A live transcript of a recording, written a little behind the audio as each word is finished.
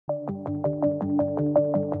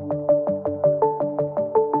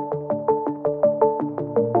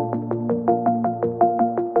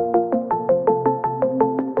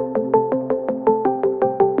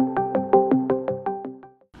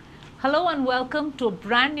welcome to a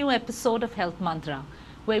brand new episode of Health Mantra,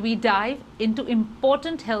 where we dive into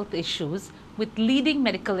important health issues with leading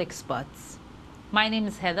medical experts. My name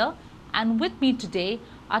is Heather, and with me today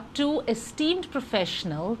are two esteemed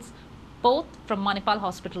professionals, both from Manipal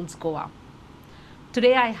Hospitals, Goa.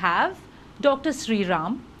 Today I have Dr.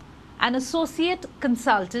 Sriram, an associate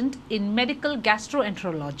consultant in medical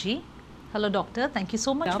gastroenterology. Hello, doctor. Thank you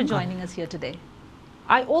so much for joining us here today.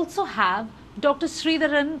 I also have Dr.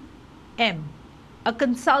 Sredharan M, a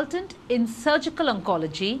consultant in surgical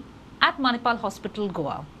oncology at Manipal Hospital,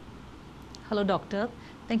 Goa. Hello, doctor.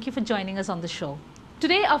 Thank you for joining us on the show.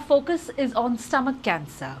 Today, our focus is on stomach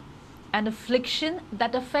cancer, an affliction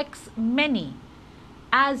that affects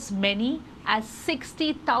as many as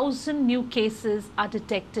 60,000 new cases are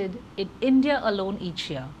detected in India alone each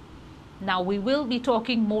year. Now, we will be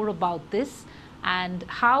talking more about this and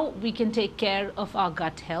how we can take care of our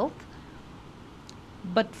gut health.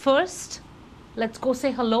 But first, let's go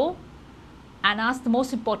say hello and ask the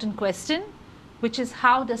most important question, which is,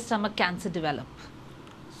 how does stomach cancer develop?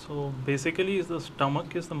 So basically, the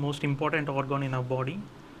stomach is the most important organ in our body.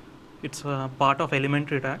 It's a part of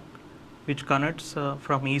alimentary tract which connects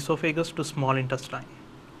from esophagus to small intestine.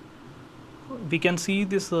 We can see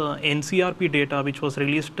this NCRP data which was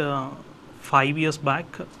released 5 years back.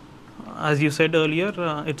 As you said earlier,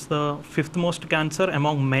 it's the 5th most cancer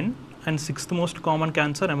among men and 6th most common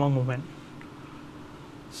cancer among women.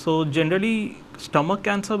 So generally, stomach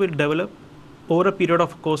cancer will develop over a period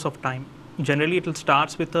of course of time. Generally, it will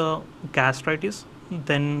starts with a gastritis,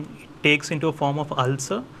 then it takes into a form of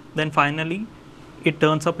ulcer, then finally it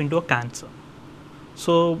turns up into a cancer.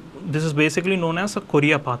 So this is basically known as a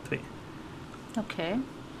chorea pathway. Okay.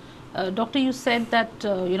 Doctor, you said that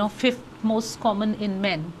 5th most common in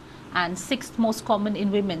men and 6th most common in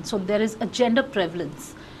women. So there is a gender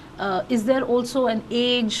prevalence. Is there also an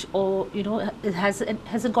age, or has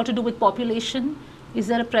it got to do with population? Is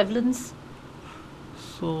there a prevalence?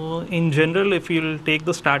 So in general, if you'll take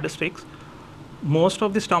the statistics, most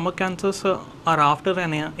of the stomach cancers are after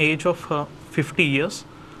an age of 50 years.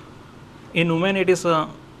 In women, it is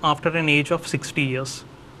after an age of 60 years.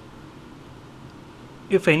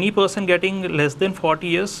 If any person getting less than 40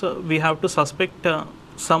 years, we have to suspect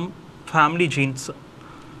some family genes.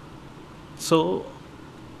 So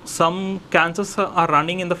some cancers are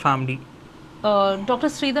running in the family. Dr.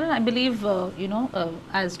 Sridharan, I believe,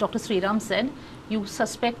 as Dr. Sriram said, you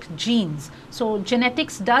suspect genes. So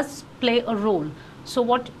genetics does play a role. So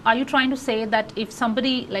what are you trying to say, that if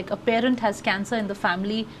somebody, like a parent, has cancer in the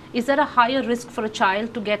family, is there a higher risk for a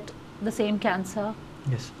child to get the same cancer?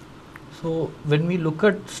 Yes. So when we look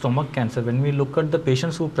at stomach cancer, when we look at the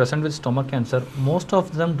patients who present with stomach cancer, most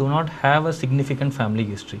of them do not have a significant family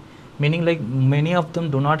history. Meaning, like, many of them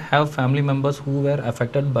do not have family members who were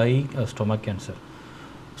affected by stomach cancer.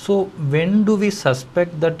 So when do we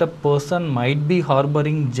suspect that a person might be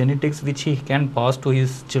harboring genetics which he can pass to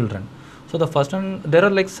his children? So the first one, there are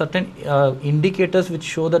like certain indicators which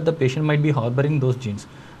show that the patient might be harboring those genes.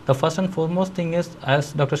 The first and foremost thing is,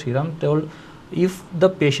 as Dr. Sriram told, if the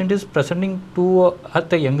patient is presenting to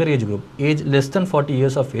at a younger age group, age less than 40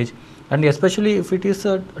 years of age, and especially if it is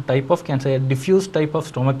a type of cancer, a diffuse type of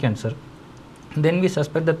stomach cancer, then we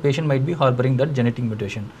suspect that patient might be harboring that genetic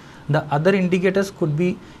mutation. The other indicators could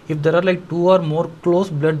be if there are like 2 or more close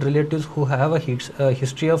blood relatives who have a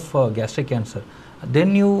history of gastric cancer,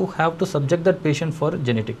 then you have to subject that patient for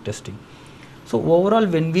genetic testing. So overall,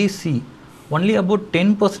 when we see, only about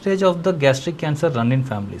 10% of the gastric cancer run in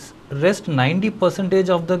families. Rest 90%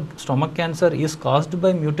 of the stomach cancer is caused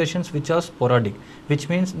by mutations which are sporadic, which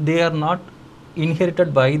means they are not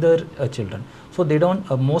inherited by their children. So they don't.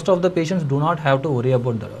 Most of the patients do not have to worry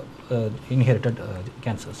about the inherited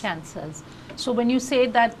cancers. So when you say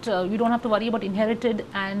that you don't have to worry about inherited,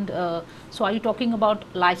 and so are you talking about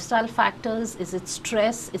lifestyle factors? Is it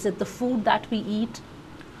stress? Is it the food that we eat?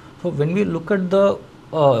 So when we look at the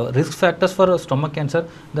risk factors for stomach cancer,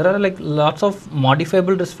 there are like lots of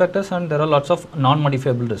modifiable risk factors and there are lots of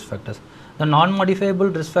non-modifiable risk factors. The non-modifiable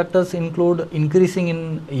risk factors include increasing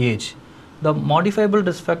in age. The modifiable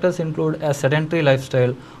risk factors include a sedentary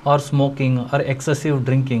lifestyle, or smoking, or excessive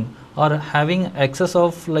drinking, or having excess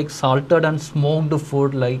of like salted and smoked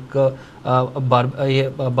food like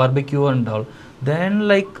barbecue and all. Then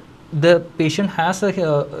like the patient has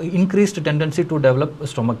a increased tendency to develop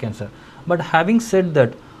stomach cancer. But having said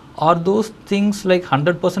that, are those things like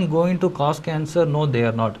 100% going to cause cancer? No, they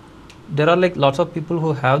are not. There are like lots of people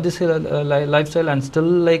who have this lifestyle and still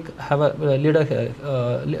like have a lead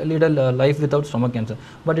a life without stomach cancer.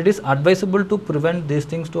 But it is advisable to prevent these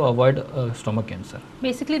things to avoid stomach cancer.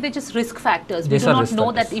 Basically, they're just risk factors. These We do are not risk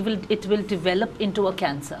know factors. that it will develop into a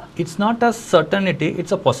cancer. It's not a certainty,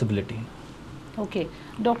 it's a possibility. Okay.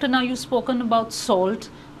 Doctor, now you've spoken about salt.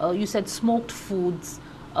 You said smoked foods.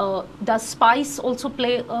 Does spice also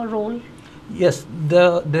play a role? Yes,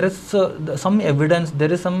 there is some evidence,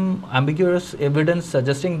 there is some ambiguous evidence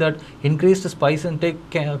suggesting that increased spice intake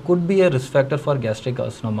could be a risk factor for gastric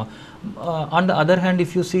carcinoma. On the other hand,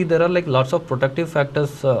 if you see, there are like lots of protective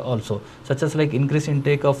factors also, such as like increased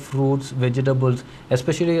intake of fruits, vegetables,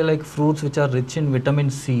 especially like fruits which are rich in vitamin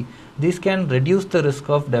C. These can reduce the risk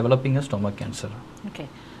of developing a stomach cancer. Okay.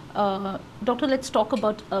 Doctor, let's talk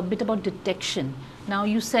about a bit about detection. Now,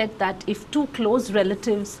 you said that if two close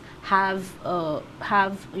relatives are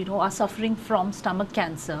suffering from stomach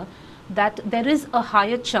cancer, that there is a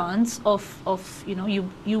higher chance of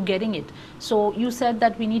you getting it. So you said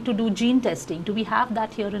that we need to do gene testing. Do we have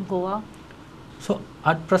that here in Goa? So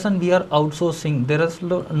at present we are outsourcing. There is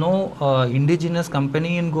no indigenous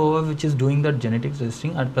company in Goa which is doing that genetic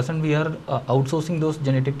testing. At present we are outsourcing those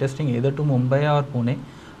genetic testing either to Mumbai or Pune.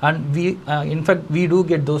 And we, in fact, we do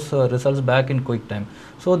get those results back in quick time.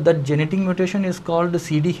 So that genetic mutation is called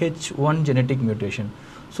CDH1 genetic mutation.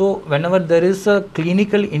 So whenever there is a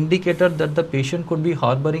clinical indicator that the patient could be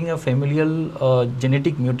harboring a familial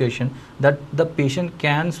genetic mutation that the patient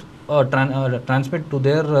can transmit to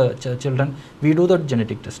their children, we do the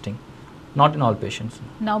genetic testing. Not in all patients.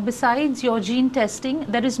 Now, besides your gene testing,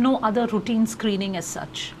 there is no other routine screening as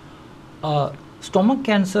such. Stomach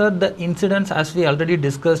cancer, the incidence, as we already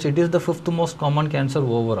discussed, it is the 5th most common cancer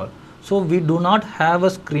overall. So we do not have a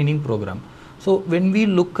screening program. So when we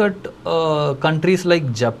look at countries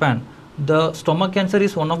like Japan, the stomach cancer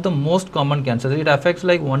is one of the most common cancers. It affects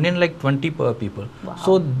like 1 in like 20 per people. Wow.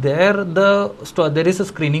 So there is a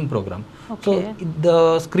screening program. Okay. So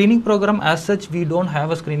the screening program as such, we don't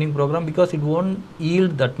have a screening program because it won't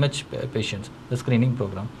yield that much patients, the screening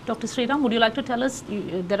program. Dr. Sriram, would you like to tell us,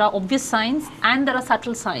 there are obvious signs and there are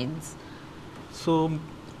subtle signs. So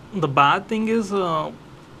the bad thing is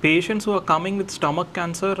patients who are coming with stomach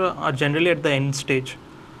cancer are generally at the end stage.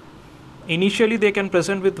 Initially, they can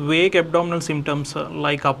present with vague abdominal symptoms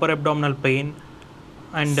like upper abdominal pain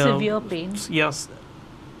and severe pain. Yes,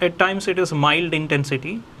 at times it is mild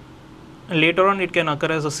intensity. Later on, it can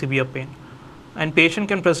occur as a severe pain, and patient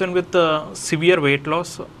can present with severe weight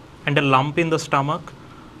loss and a lump in the stomach.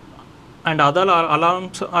 And other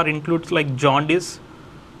alarms are includes like jaundice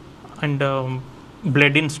and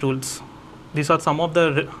blood in stools. These are some of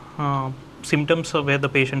the symptoms where the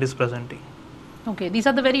patient is presenting. Okay, these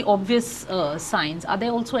are the very obvious signs. Are there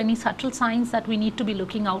also any subtle signs that we need to be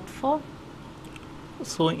looking out for?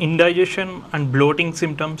 So indigestion and bloating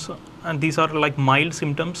symptoms, and these are like mild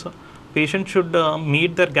symptoms. Patients should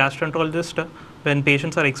meet their gastroenterologist when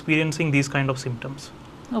patients are experiencing these kind of symptoms.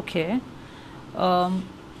 Okay.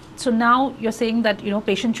 So now you're saying that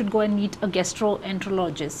patients should go and meet a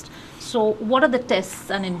gastroenterologist. So what are the tests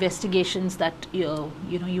and investigations that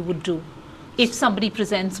you would do if somebody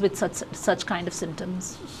presents with such kind of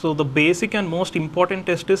symptoms? So the basic and most important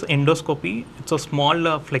test is endoscopy. It's a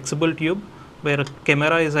small flexible tube where a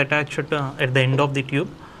camera is attached at the end of the tube.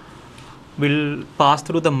 Will pass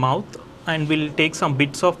through the mouth and will take some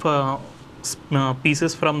bits of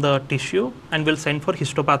pieces from the tissue and will send for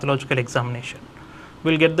histopathological examination.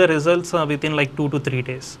 We'll get the results within like 2 to 3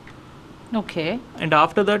 days. Okay. And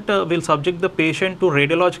after that, we'll subject the patient to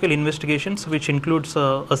radiological investigations, which includes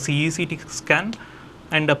a CECT scan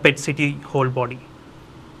and a PET-CT whole body.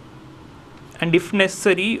 And if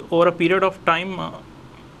necessary, over a period of time,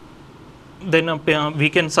 then we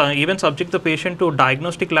can even subject the patient to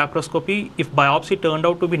diagnostic laparoscopy if biopsy turned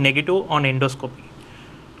out to be negative on endoscopy.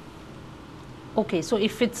 Okay, so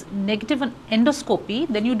if it's negative on endoscopy,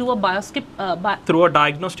 then you do a biopsy. Through a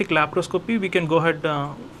diagnostic laparoscopy, we can go ahead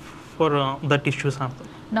for the tissue sample.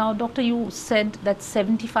 Now, doctor, you said that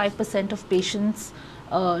 75% of patients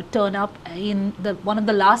turn up in one of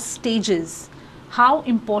the last stages. How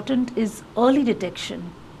important is early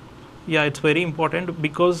detection? Yeah, it's very important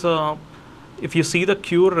because if you see the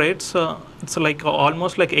cure rates, it's like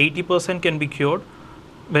almost like 80% can be cured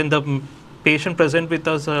when the patient present with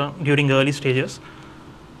us during early stages.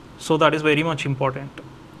 So that is very much important.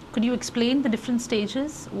 Could you explain the different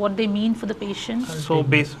stages, what they mean for the patient?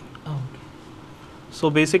 So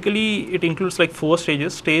basically it includes like 4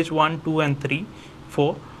 stages, stage 1, 2 and 3,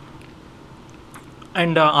 4.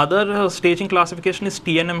 And other staging classification is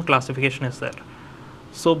TNM classification is there.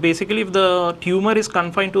 So basically, if the tumor is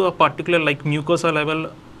confined to a particular like mucosa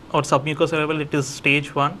level or submucosa level, it is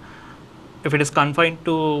stage 1. If it is confined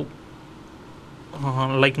to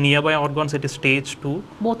like nearby organs, it is stage 2.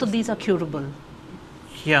 Both of these are curable.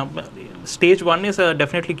 Yeah, stage 1 is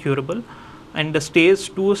definitely curable, and the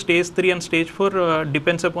stage 2, stage 3 and stage 4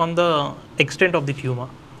 depends upon the extent of the tumor.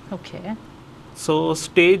 Okay. So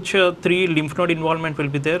stage 3 lymph node involvement will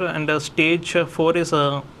be there, and stage 4 is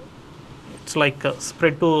it's like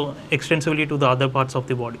spread to extensively to the other parts of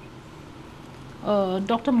the body.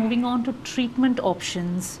 Doctor, moving on to treatment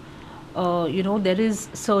options, there is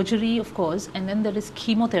surgery, of course, and then there is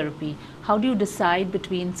chemotherapy. How do you decide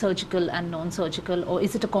between surgical and non-surgical, or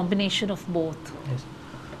is it a combination of both? Yes.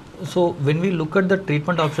 So when we look at the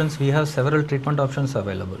treatment options, we have several treatment options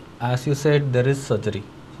available. As you said, there is surgery.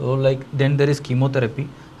 So then there is chemotherapy,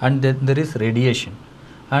 and then there is radiation.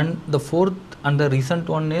 And the fourth and the recent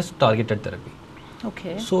one is targeted therapy.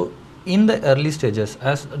 Okay. So in the early stages,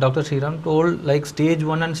 as Dr. Sriram told, like stage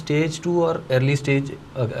 1 and stage 2 are early stage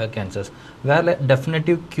cancers, where like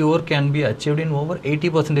definitive cure can be achieved in over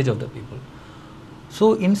 80% of the people.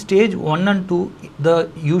 So in stage 1 and 2, the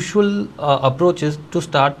usual approach is to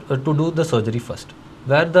start to do the surgery first,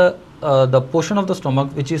 where the portion of the stomach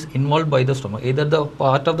which is involved by the stomach, either the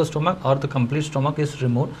part of the stomach or the complete stomach is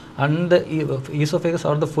removed, and the esophagus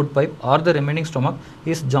or the food pipe or the remaining stomach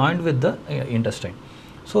is joined with the intestine.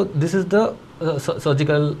 So this is the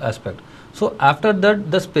surgical aspect. So after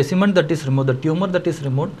that, the specimen that is removed, the tumor that is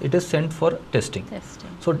removed, it is sent for testing.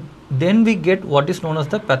 So then we get what is known as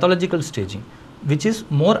the pathological staging, which is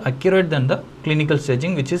more accurate than the clinical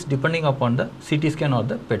staging, which is depending upon the CT scan or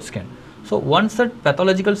the PET scan. So once that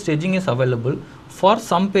pathological staging is available, for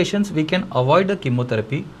some patients we can avoid the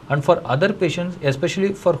chemotherapy, and for other patients,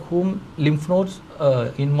 especially for whom lymph nodes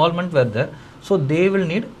involvement were there, so they will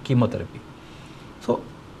need chemotherapy. So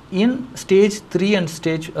in stage 3 and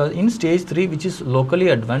stage 3, which is locally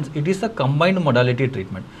advanced, it is a combined modality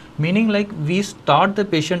treatment, meaning like we start the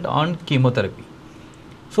patient on chemotherapy.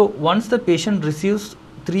 So once the patient receives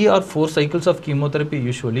 3 or 4 cycles of chemotherapy,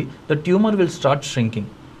 usually the tumor will start shrinking.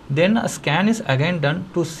 Then a scan is again done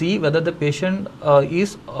to see whether the patient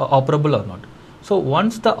is operable or not. So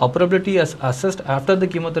once the operability is assessed after the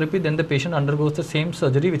chemotherapy, then the patient undergoes the same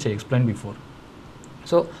surgery which I explained before.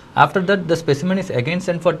 So after that, the specimen is again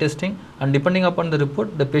sent for testing, and depending upon the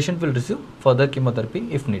report, the patient will receive further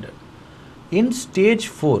chemotherapy if needed. In stage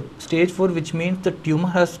 4, which means the tumor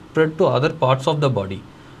has spread to other parts of the body,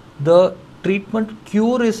 the treatment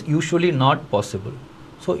cure is usually not possible.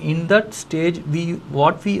 So in that stage,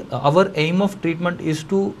 our aim of treatment is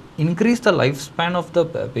to increase the lifespan of the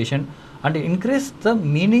patient and increase the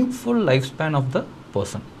meaningful lifespan of the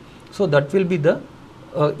person. So that will be the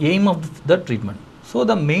aim of the treatment. So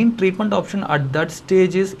the main treatment option at that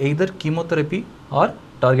stage is either chemotherapy or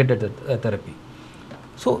targeted therapy.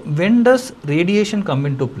 So when does radiation come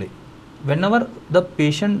into play? Whenever the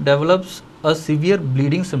patient develops a severe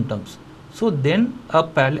bleeding symptoms, so then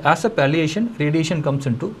as a palliation, radiation comes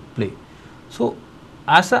into play. So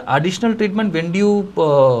as an additional treatment, when do you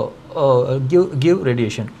give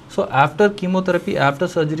radiation? So after chemotherapy, after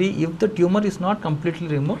surgery, if the tumor is not completely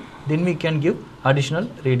removed, then we can give additional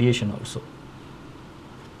radiation also.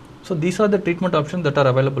 So these are the treatment options that are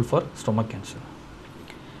available for stomach cancer.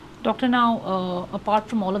 Doctor, now apart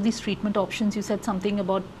from all of these treatment options, you said something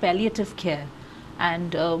about palliative care,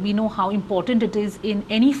 and we know how important it is in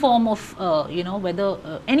any form of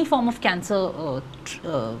any form of cancer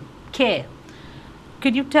care.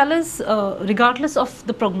 Could you tell us, regardless of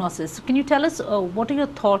the prognosis, can you tell us what are your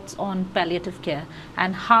thoughts on palliative care,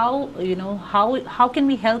 and how can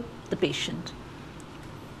we help the patient?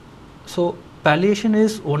 So palliation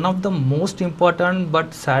is one of the most important,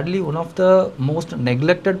 but sadly one of the most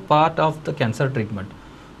neglected part of the cancer treatment.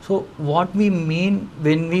 So what we mean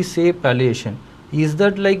when we say palliation is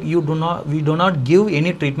that like we do not give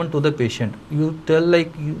any treatment to the patient. You tell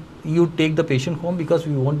like you take the patient home because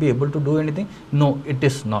we won't be able to do anything. No, it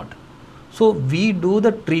is not. So we do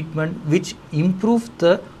the treatment which improves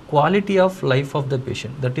the quality of life of the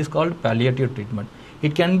patient. That is called palliative treatment.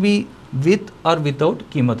 It can be with or without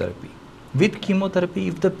chemotherapy. With chemotherapy,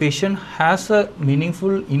 if the patient has a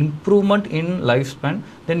meaningful improvement in lifespan,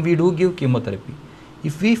 then we do give chemotherapy.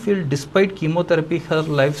 If we feel despite chemotherapy her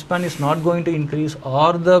lifespan is not going to increase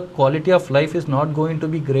or the quality of life is not going to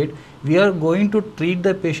be great, we are going to treat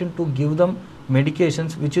the patient to give them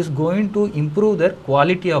medications which is going to improve their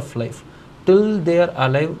quality of life. Till they are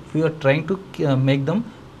alive, we are trying to make them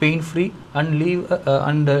pain free and live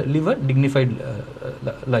a dignified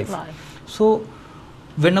life. So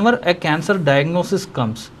whenever a cancer diagnosis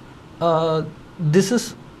comes, this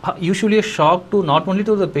is usually a shock to not only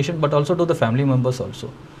to the patient but also to the family members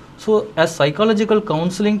also. So as psychological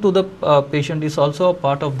counseling to the patient is also a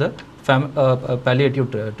part of the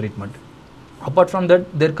palliative treatment. Apart from that,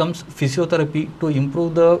 there comes physiotherapy to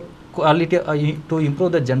improve the quality, to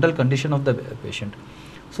improve the general condition of the patient.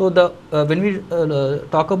 So the when we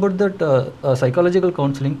talk about that psychological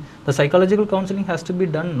counseling, the psychological counseling has to be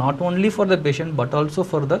done not only for the patient but also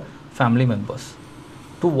for the family members,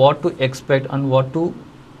 to what to expect and what to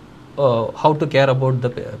how to care about the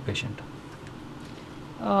patient.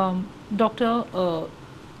 Doctor,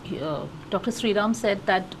 Dr. Sriram said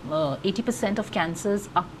that 80% of cancers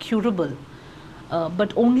are curable,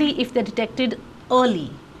 but only if they're detected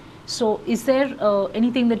early. So is there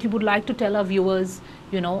anything that you would like to tell our viewers,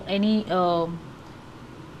 any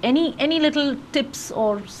little tips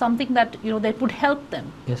or something that, that would help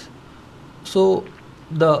them? Yes. So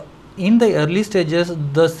in the early stages,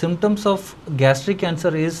 the symptoms of gastric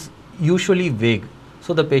cancer is usually vague.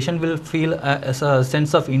 So the patient will feel a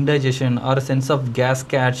sense of indigestion or a sense of gas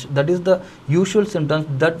catch. That is the usual symptoms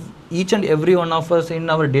that each and every one of us in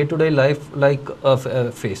our day-to-day life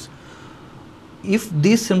face. If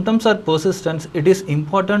these symptoms are persistent, it is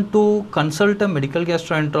important to consult a medical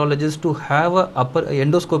gastroenterologist to have a upper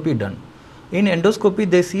endoscopy done. In endoscopy,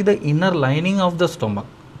 they see the inner lining of the stomach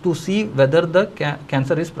to see whether the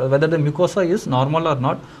cancer is, whether the mucosa is normal or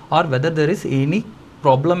not, or whether there is any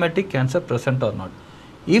problematic cancer present or not.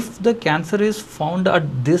 If the cancer is found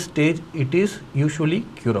at this stage, it is usually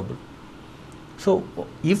curable. So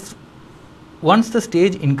if once the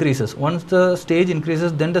stage increases,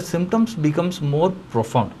 then the symptoms becomes more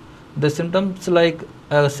profound. The symptoms like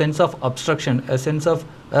a sense of obstruction, a sense of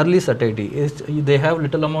early satiety, they have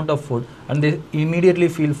little amount of food and they immediately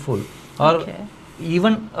feel full. Or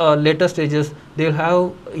even later stages, they'll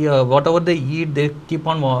have whatever they eat, they keep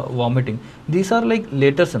on vomiting. These are like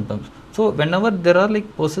later symptoms. So whenever there are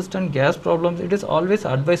like persistent gas problems, it is always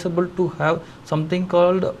advisable to have something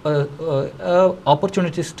called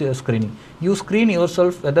opportunity screening. You screen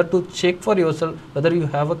yourself whether to check for yourself whether you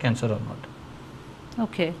have a cancer or not.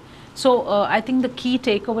 Okay. So I think the key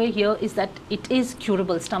takeaway here is that it is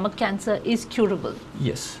curable. Stomach cancer is curable.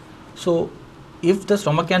 Yes. So if the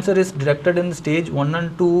stomach cancer is detected in stage 1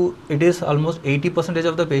 and 2, it is almost 80%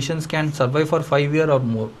 of the patients can survive for 5 years or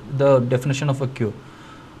more, the definition of a cure.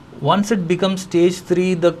 Once it becomes stage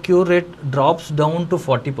 3, the cure rate drops down to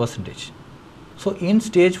 40%. So in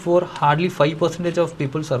stage 4, hardly 5% of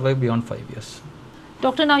people survive beyond 5 years.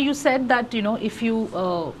 Doctor, now you said that, if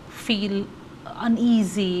you feel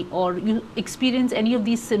uneasy or you experience any of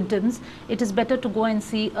these symptoms, it is better to go and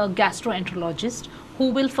see a gastroenterologist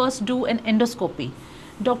who will first do an endoscopy.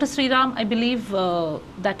 Dr. Sriram, I believe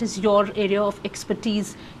that is your area of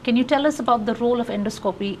expertise. Can you tell us about the role of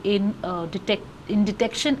endoscopy in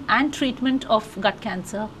detection and treatment of gut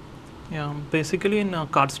cancer? Yeah, basically in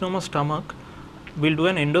carcinoma stomach, we'll do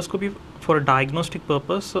an endoscopy for a diagnostic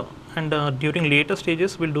purpose, and during later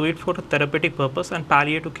stages, we'll do it for a therapeutic purpose, and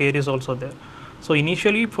palliative care is also there. So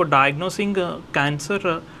initially for diagnosing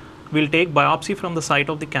cancer, we'll take biopsy from the site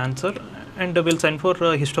of the cancer and we'll send for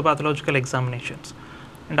histopathological examinations.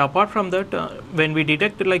 And apart from that, when we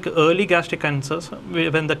detect like early gastric cancers,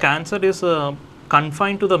 when the cancer is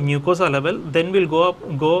confined to the mucosa level, then we'll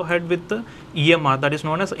go ahead with the EMR, that is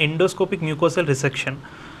known as endoscopic mucosal resection.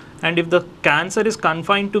 And if the cancer is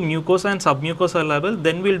confined to mucosa and submucosal level,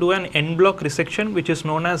 then we'll do an en bloc resection, which is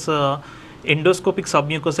known as endoscopic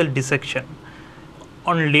submucosal dissection.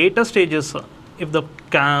 On later stages, if the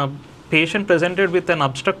patient presented with an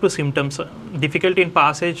obstructive symptoms, difficulty in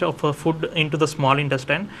passage of food into the small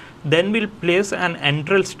intestine, then we'll place an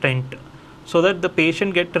enteral stent so that the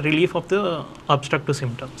patient get relief of the obstructive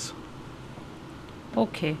symptoms.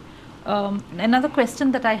 Okay. Another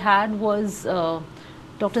question that I had was,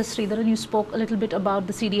 Dr. Sredharan, you spoke a little bit about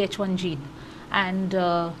the CDH1 gene, and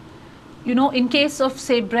in case of,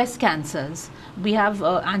 say, breast cancers, we have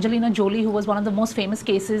Angelina Jolie, who was one of the most famous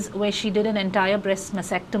cases where she did an entire breast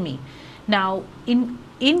mastectomy. Now, in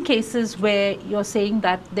cases where you're saying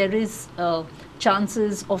that there is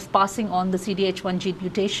chances of passing on the CDH1 gene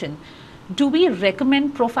mutation, do we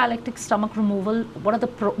recommend prophylactic stomach removal? What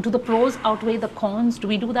are do the pros outweigh the cons? Do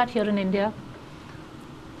we do that here in India?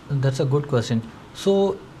 That's a good question.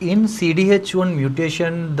 So in CDH1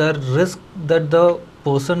 mutation, the risk that the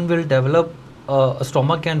person will develop a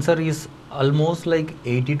stomach cancer is almost like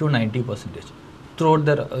 80 to 90% throughout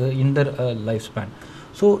their in their lifespan.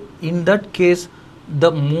 So in that case,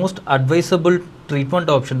 the most advisable treatment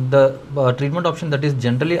option, the treatment option that is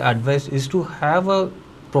generally advised, is to have a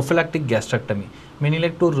prophylactic gastrectomy, meaning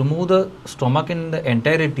like to remove the stomach in the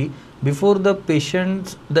entirety before the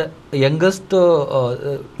patient's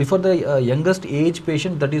before the youngest age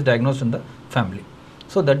patient that is diagnosed in the family.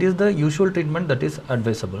 So that is the usual treatment that is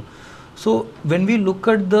advisable. So when we look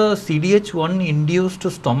at the CDH1 induced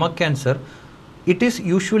stomach cancer, it is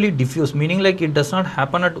usually diffuse, meaning like it does not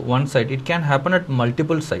happen at one site, it can happen at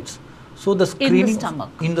multiple sites. So the screening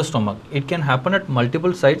in the stomach, it can happen at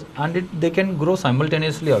multiple sites, and they can grow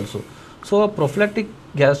simultaneously also. So a prophylactic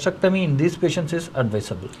gastrectomy in these patients is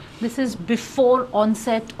advisable. This is before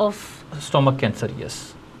onset of stomach cancer,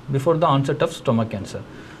 yes, before the onset of stomach cancer.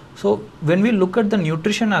 So when we look at the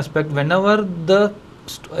nutrition aspect, whenever the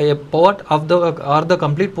a part of the or the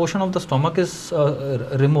complete portion of the stomach is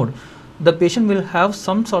removed, the patient will have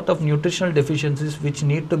some sort of nutritional deficiencies which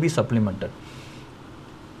need to be supplemented.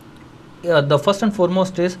 The first and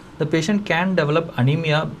foremost is the patient can develop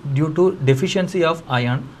anemia due to deficiency of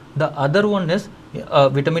iron. The other one is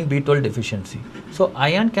vitamin B12 deficiency. So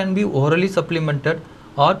iron can be orally supplemented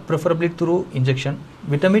or preferably through injection.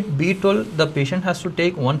 Vitamin B12 the patient has to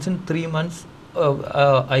take once in 3 months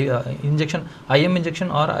injection, IM injection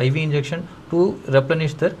or IV injection to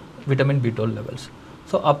replenish their vitamin B12 levels.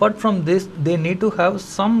 So apart from this, they need to have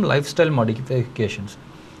some lifestyle modifications.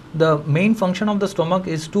 The main function of the stomach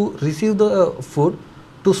is to receive the food,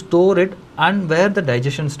 to store it, and where the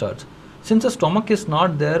digestion starts. Since the stomach is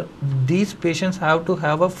not there, these patients have to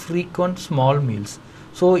have a frequent small meals.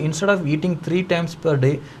 So instead of eating 3 times per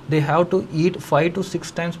day, they have to eat 5 to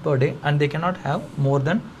 6 times per day, and they cannot have more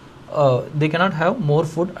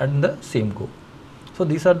food at the same go. So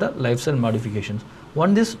these are the lifestyle modifications.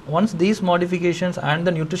 Once these modifications and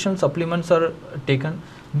the nutritional supplements are taken,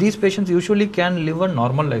 these patients usually can live a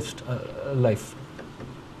normal life.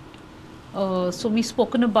 So we've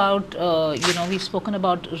spoken about, we've spoken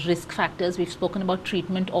about risk factors, we've spoken about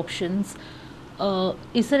treatment options.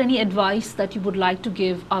 Is there any advice that you would like to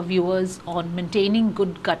give our viewers on maintaining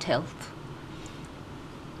good gut health?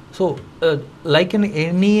 So, like in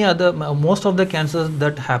any other, most of the cancers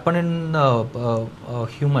that happen in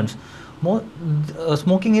humans,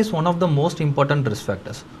 smoking is one of the most important risk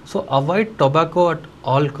factors. So, avoid tobacco at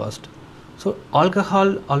all cost. So,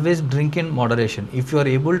 alcohol always drink in moderation. If you are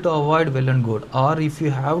able to avoid, well and good. Or if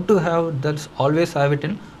you have to have, that's always have it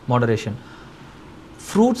in moderation.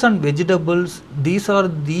 Fruits and vegetables, these are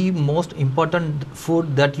the most important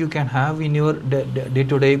food that you can have in your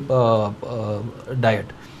day-to-day diet.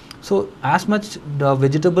 So as much the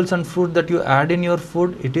vegetables and fruit that you add in your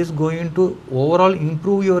food, it is going to overall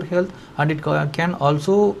improve your health, and it can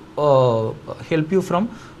also help you from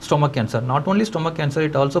stomach cancer. Not only stomach cancer,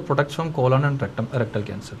 it also protects from colon and rectal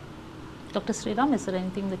cancer. Dr. Sriram, is there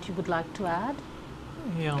anything that you would like to add?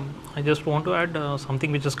 Yeah, I just want to add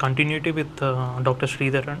something which is continuity with Dr.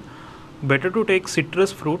 Sredharan. Better to take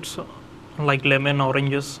citrus fruits like lemon,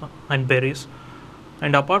 oranges and berries.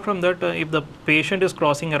 And apart from that, if the patient is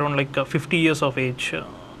crossing around like 50 years of age,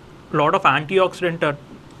 lot of antioxidants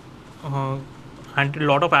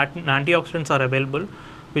are available,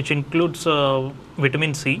 which includes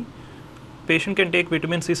vitamin C. Patient can take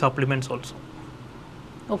vitamin C supplements also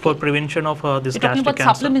for prevention of this gastric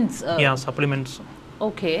cancer. Supplements? Yeah, supplements.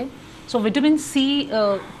 Okay. So vitamin C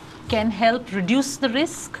can help reduce the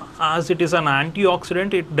risk? As it is an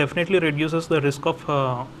antioxidant, it definitely reduces the risk of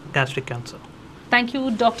gastric cancer. Thank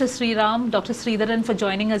you, Dr. Sriram, Dr. Sredharan, for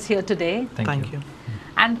joining us here today. Thank you.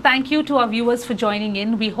 And thank you to our viewers for joining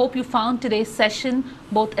in. We hope you found today's session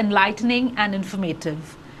both enlightening and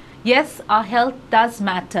informative. Yes, our health does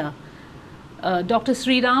matter. Dr.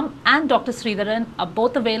 Sriram and Dr. Sredharan are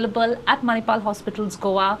both available at Manipal Hospitals,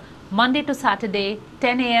 Goa, Monday to Saturday,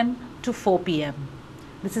 10 a.m. to 4 p.m.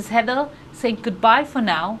 This is Heather saying goodbye for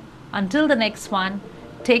now. Until the next one,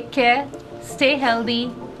 take care, stay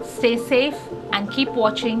healthy, stay safe, and keep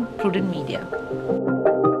watching Prudent Media.